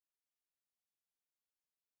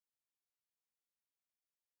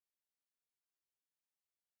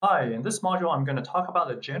Hi, in this module, I'm going to talk about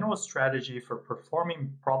a general strategy for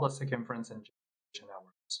performing probabilistic inference in Bayesian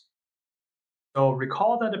networks. So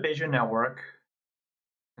recall that a Bayesian network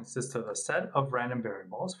consists of a set of random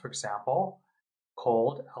variables, for example,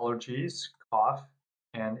 cold, allergies, cough,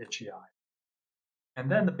 and itchy eye. And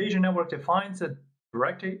then the Bayesian network defines a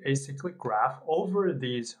direct acyclic graph over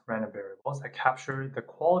these random variables that capture the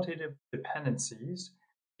qualitative dependencies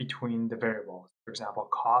between the variables. For example,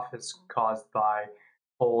 cough is caused by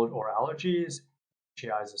cold or allergies.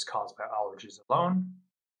 Itchy eyes is caused by allergies alone.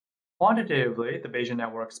 Quantitatively, the Bayesian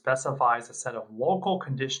network specifies a set of local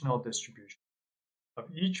conditional distributions of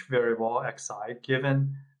each variable xi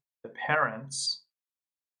given the parents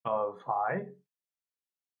of I.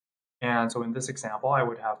 And so in this example, I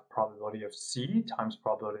would have probability of C times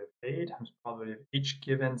probability of A times probability of H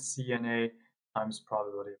given C and A times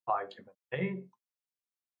probability of I given A.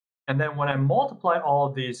 And then when I multiply all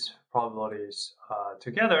of these probabilities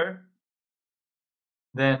together,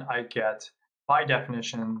 then I get, by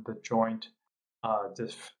definition, the joint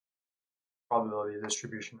probability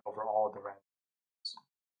distribution over all of the random variables.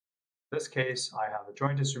 In this case, I have a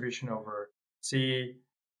joint distribution over C,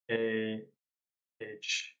 A,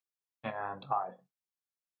 H, and I.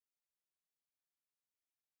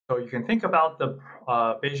 So you can think about the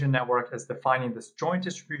Bayesian network as defining this joint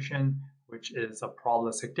distribution, which is a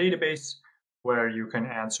probabilistic database where you can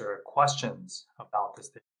answer questions about this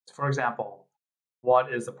database. For example,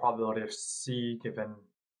 what is the probability of C given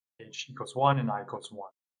H equals 1 and I equals 1?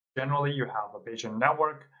 Generally, you have a Bayesian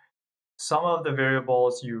network. Some of the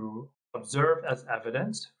variables you observe as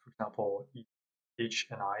evidence, for example, H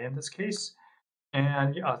and I in this case,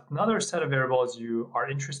 and another set of variables you are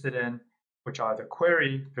interested in, which are the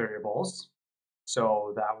query variables.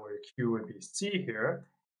 So that would Q would be C here.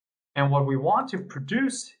 And what we want to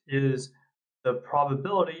produce is the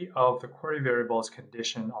probability of the query variables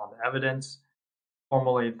conditioned on the evidence.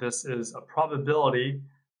 Formally, this is a probability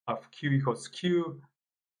of Q equals Q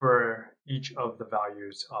for each of the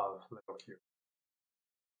values of little q.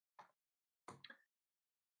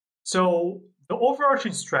 So the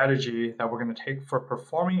overarching strategy that we're going to take for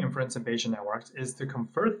performing inference in Bayesian networks is to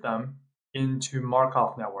convert them into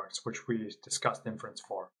Markov networks, which we discussed inference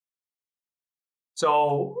for.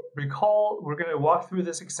 So recall, we're going to walk through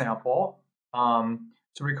this example. So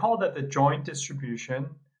recall that the joint distribution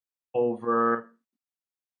over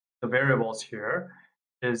the variables here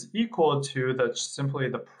is equal to simply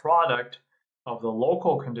the product of the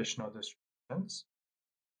local conditional distributions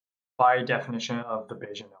by definition of the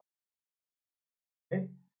Bayesian network. Okay?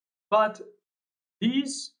 But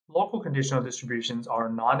these local conditional distributions are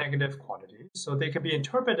non-negative quantities, so they can be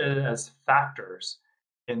interpreted as factors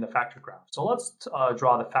in the factor graph. So let's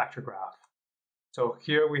draw the factor graph. So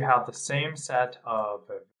here we have the same set of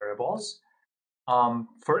variables.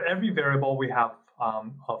 For every variable, we have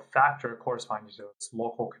a factor corresponding to its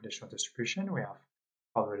local conditional distribution. We have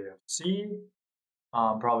probability of C,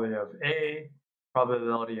 probability of A,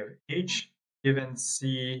 probability of H given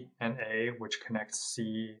C and A, which connects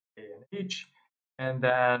C, A, and H, and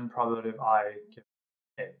then probability of I given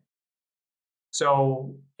A.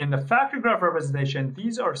 So in the factor graph representation,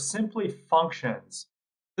 these are simply functions.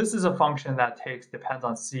 This is a function that depends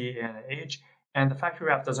on C and H, and the factor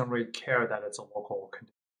graph doesn't really care that it's a local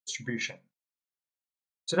distribution.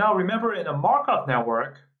 So now remember, in a Markov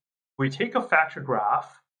network, we take a factor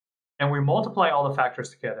graph and we multiply all the factors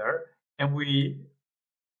together and we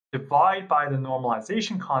divide by the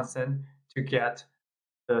normalization constant to get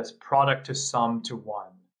the product to sum to 1.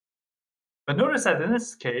 But notice that in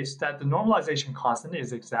this case that the normalization constant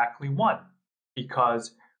is exactly 1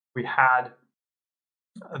 because we had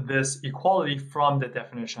this equality from the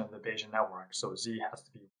definition of the Bayesian network. So Z has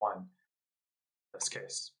to be 1 in this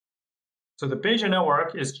case. So the Bayesian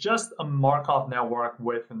network is just a Markov network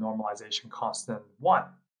with a normalization constant 1.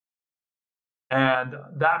 And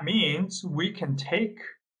that means we can take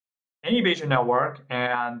any Bayesian network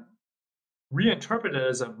and reinterpret it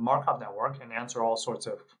as a Markov network and answer all sorts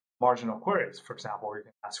of marginal queries. For example, we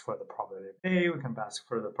can ask for the probability of A, we can ask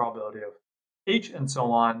for the probability of H, and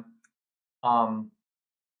so on.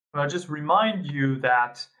 But I'll just remind you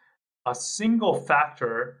that a single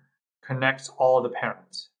factor connects all the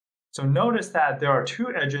parents. So notice that there are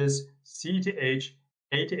two edges, C to H,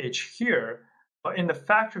 A to H here, but in the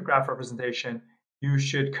factor graph representation, you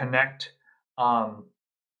should connect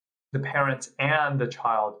the parents and the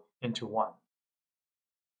child into 1.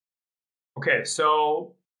 Okay,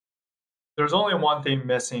 so there's only one thing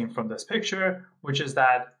missing from this picture, which is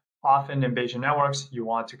that often in Bayesian networks, you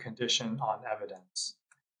want to condition on evidence.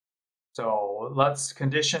 So let's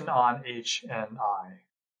condition on H and I.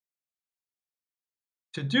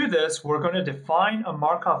 To do this, we're going to define a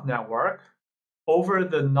Markov network over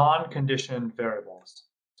the non-conditioned variables.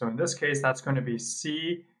 So in this case, that's going to be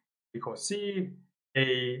C equals C,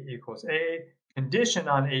 A equals A, condition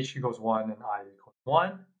on H equals 1 and I equals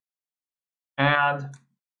 1. And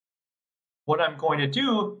what I'm going to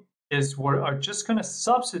do is we're just going to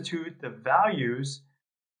substitute the values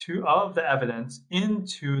of the evidence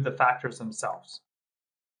into the factors themselves.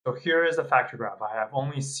 So here is the factor graph. I have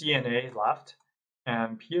only C and A left,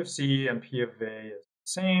 and P of C and P of A is the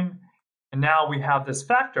same. And now we have this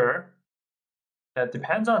factor that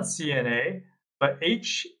depends on C and A, but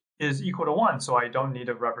H is equal to 1, so I don't need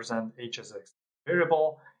to represent H as a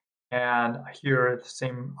variable. And here the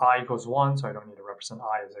same I equals 1, so I don't need to represent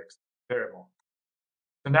I as a variable.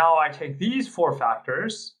 So now I take these four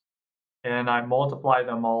factors and I multiply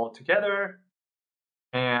them all together,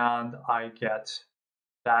 and I get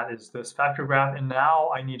that is this factor graph. And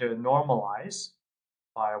now I need to normalize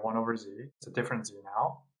by 1 over z. It's a different z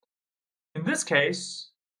now. In this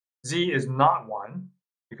case, z is not 1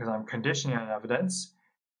 because I'm conditioning on evidence.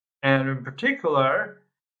 And in particular,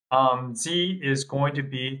 z is going to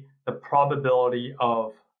be the probability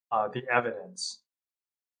of the evidence.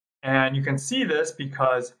 And you can see this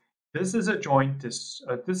because this is a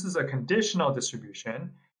this is a conditional distribution,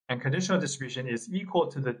 and conditional distribution is equal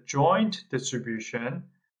to the joint distribution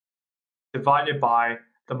divided by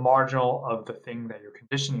the marginal of the thing that you're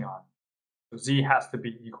conditioning on. So z has to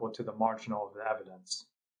be equal to the marginal of the evidence.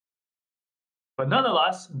 But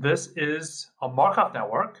nonetheless, this is a Markov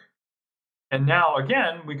network. And now,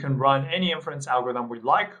 again, we can run any inference algorithm we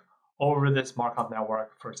like over this Markov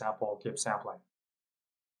network, for example, Gibbs sampling.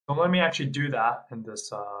 So let me actually do that in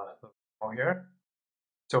this here.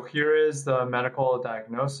 So here is the medical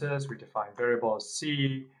diagnosis. We define variables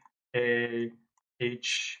C, A,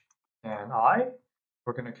 H, and I.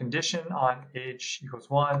 We're going to condition on H equals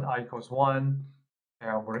 1, I equals 1,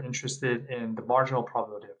 and we're interested in the marginal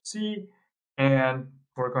probability of C, and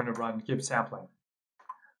we're going to run Gibbs sampling.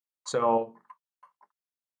 So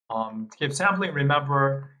Gibbs sampling,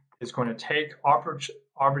 remember, is going to take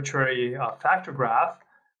arbitrary factor graph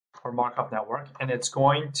or Markov network, and it's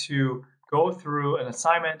going to go through an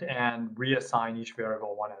assignment and reassign each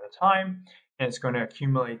variable one at a time, and it's going to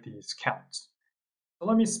accumulate these counts. So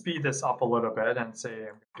let me speed this up a little bit and say I'm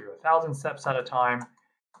going to do 1,000 steps at a time.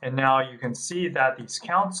 And now you can see that these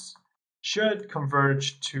counts should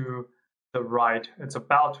converge to the right. It's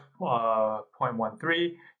about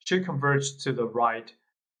 0.13, should converge to the right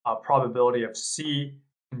probability of C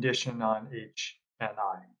condition on H and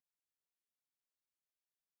I.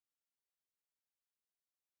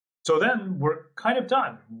 So then we're kind of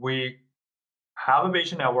done. We have a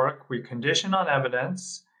Bayesian network, we condition on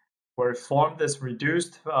evidence, we form this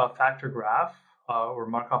reduced factor graph or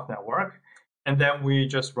Markov network, and then we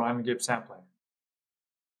just run Gibbs sampling.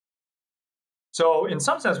 So in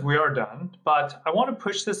some sense, we are done, but I want to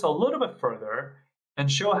push this a little bit further and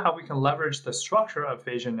show how we can leverage the structure of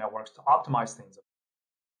Bayesian networks to optimize things.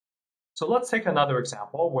 So let's take another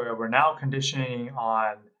example where we're now conditioning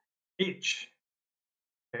on H.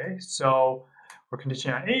 Okay, so we're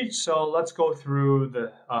conditioning on H, so let's go through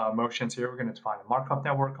the motions here. We're going to define a Markov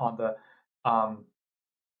network on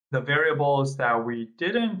the variables that we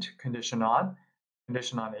didn't condition on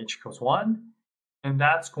H equals 1, and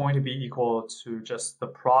that's going to be equal to just the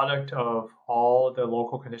product of all the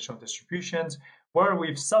local conditional distributions where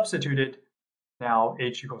we've substituted now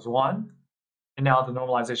H equals 1, and now the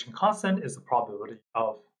normalization constant is the probability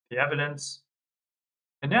of the evidence.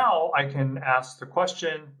 And now I can ask the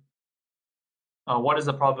question, what is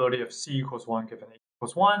the probability of C equals 1 given H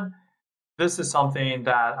equals 1? This is something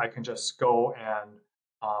that I can just go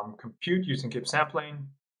and compute using Gibbs sampling.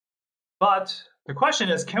 But the question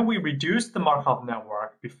is, can we reduce the Markov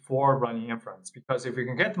network before running inference? Because if we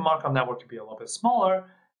can get the Markov network to be a little bit smaller,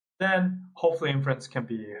 then hopefully inference can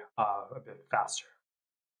be a bit faster.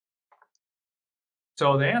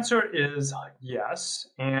 So the answer is yes.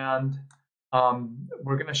 And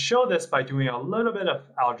we're going to show this by doing a little bit of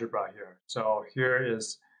algebra here. So here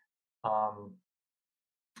is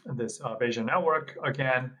this Bayesian network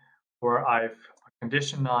again, where I've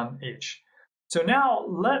conditioned on H. So now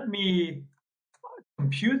let me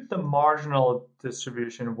compute the marginal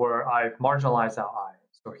distribution where I've marginalized out I.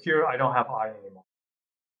 So here I don't have I anymore.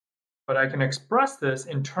 But I can express this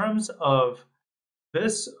in terms of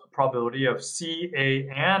this probability of C, A,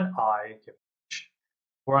 and I given H,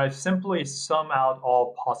 where I simply sum out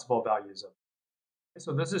all possible values of it.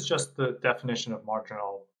 So this is just the definition of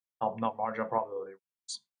marginal, not marginal probability.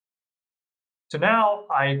 So now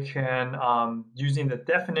I can, using the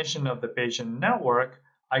definition of the Bayesian network,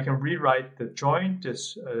 I can rewrite the joint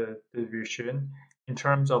distribution in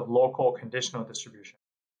terms of local conditional distribution.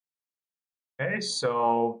 Okay,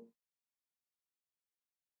 so,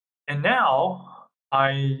 and now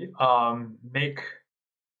I make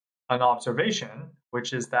an observation,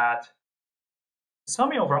 which is that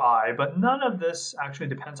summing over I, but none of this actually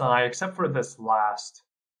depends on I except for this last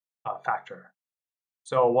factor.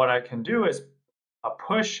 So what I can do is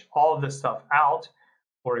push all of this stuff out,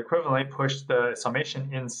 or equivalently push the summation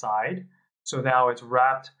inside. So now it's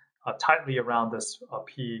wrapped tightly around this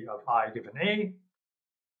P of I given A.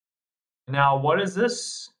 Now what is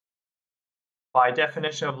this? By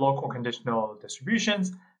definition of local conditional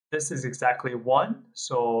distributions, this is exactly 1,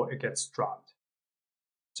 so it gets dropped.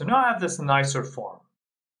 So now I have this nicer form.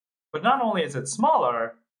 But not only is it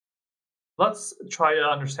smaller, let's try to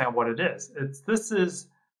understand what it is. This is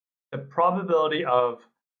the probability of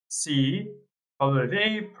C, probability of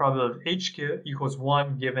A, probability of H equals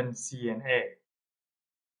 1 given C and A.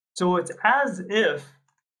 So it's as if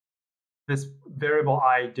this variable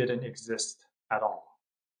I didn't exist at all.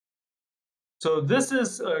 So this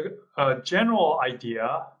is a general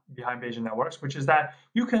idea behind Bayesian networks, which is that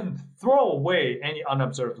you can throw away any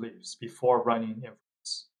unobserved leaves before running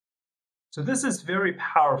inference. So this is very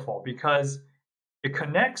powerful because it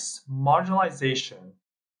connects marginalization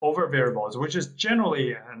over variables, which is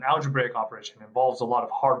generally an algebraic operation, involves a lot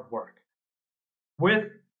of hard work,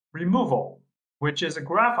 with removal, which is a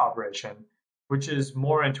graph operation, which is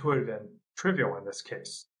more intuitive and trivial in this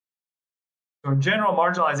case. So in general,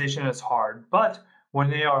 marginalization is hard, but when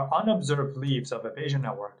they are unobserved leaves of a Bayesian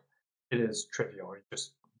network, it is trivial. You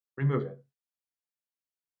just remove it.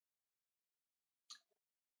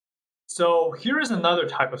 So here is another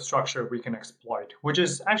type of structure we can exploit, which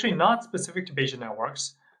is actually not specific to Bayesian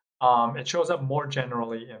networks. It shows up more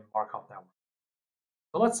generally in Markov networks.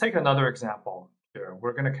 So let's take another example here.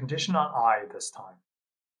 We're going to condition on I this time.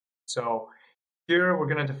 So here we're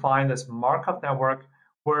going to define this Markov network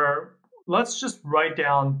where let's just write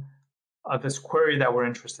down this query that we're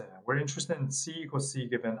interested in. We're interested in C equals C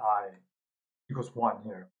given I equals 1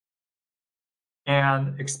 here.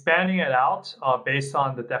 And expanding it out based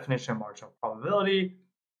on the definition of marginal probability,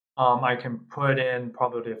 I can put in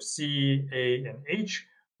probability of C, A, and H,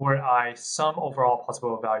 where I sum over all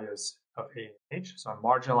possible values of A and H. So I'm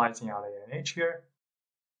marginalizing out A and H here.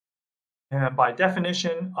 And by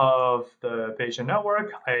definition of the Bayesian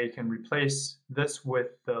network, I can replace this with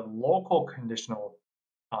the local conditional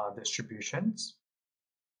distributions.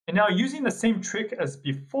 And now using the same trick as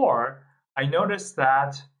before, I notice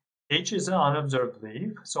that H is an unobserved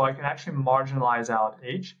leaf, so I can actually marginalize out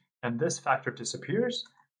H, and this factor disappears.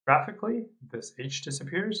 Graphically, this H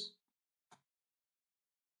disappears.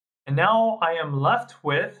 And now I am left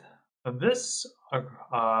with this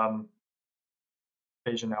Bayesian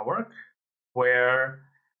network, where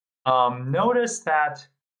notice that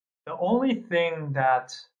the only thing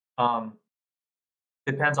that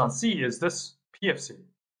depends on C is this P of C.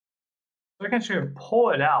 So I can actually pull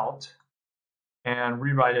it out and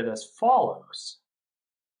rewrite it as follows.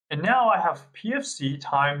 And now I have P of C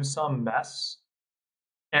times some mess.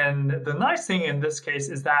 And the nice thing in this case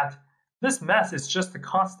is that this mess is just a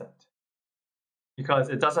constant because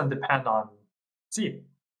it doesn't depend on C.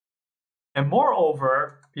 And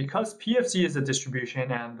moreover, because P of C is a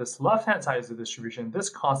distribution and this left-hand side is a distribution, this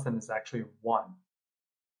constant is actually 1.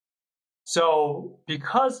 So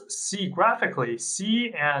because C graphically,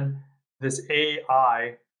 C and this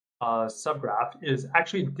AI subgraph is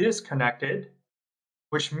actually disconnected,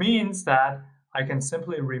 which means that I can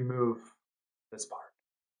simply remove this part.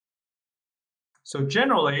 So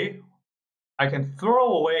generally, I can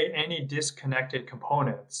throw away any disconnected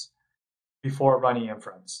components before running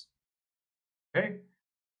inference. Okay,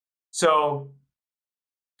 so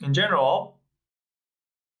in general,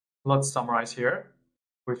 let's summarize here.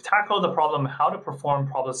 We've tackled the problem how to perform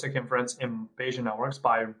probabilistic inference in Bayesian networks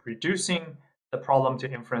by reducing the problem to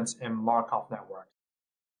inference in Markov networks.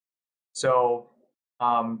 So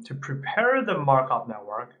to prepare the Markov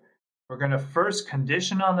network, we're going to first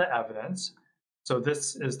condition on the evidence. So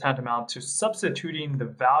this is tantamount to substituting the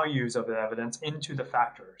values of the evidence into the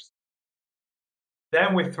factors.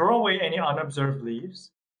 Then we throw away any unobserved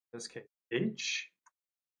leaves, in this case H.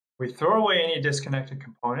 We throw away any disconnected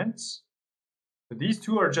components. So these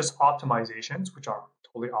two are just optimizations, which are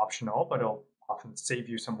totally optional, but it'll often save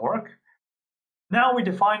you some work. Now we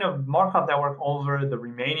define a Markov network over the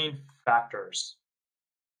remaining factors.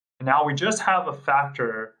 And now we just have a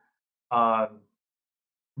factor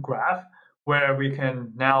graph where we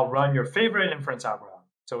can now run your favorite inference algorithm.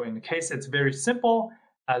 So in the case it's very simple,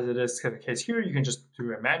 as it is the case here, you can just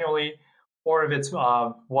do it manually. Or if it's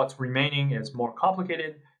what's remaining is more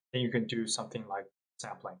complicated, then you can do something like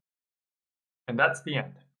sampling. And that's the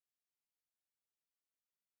end.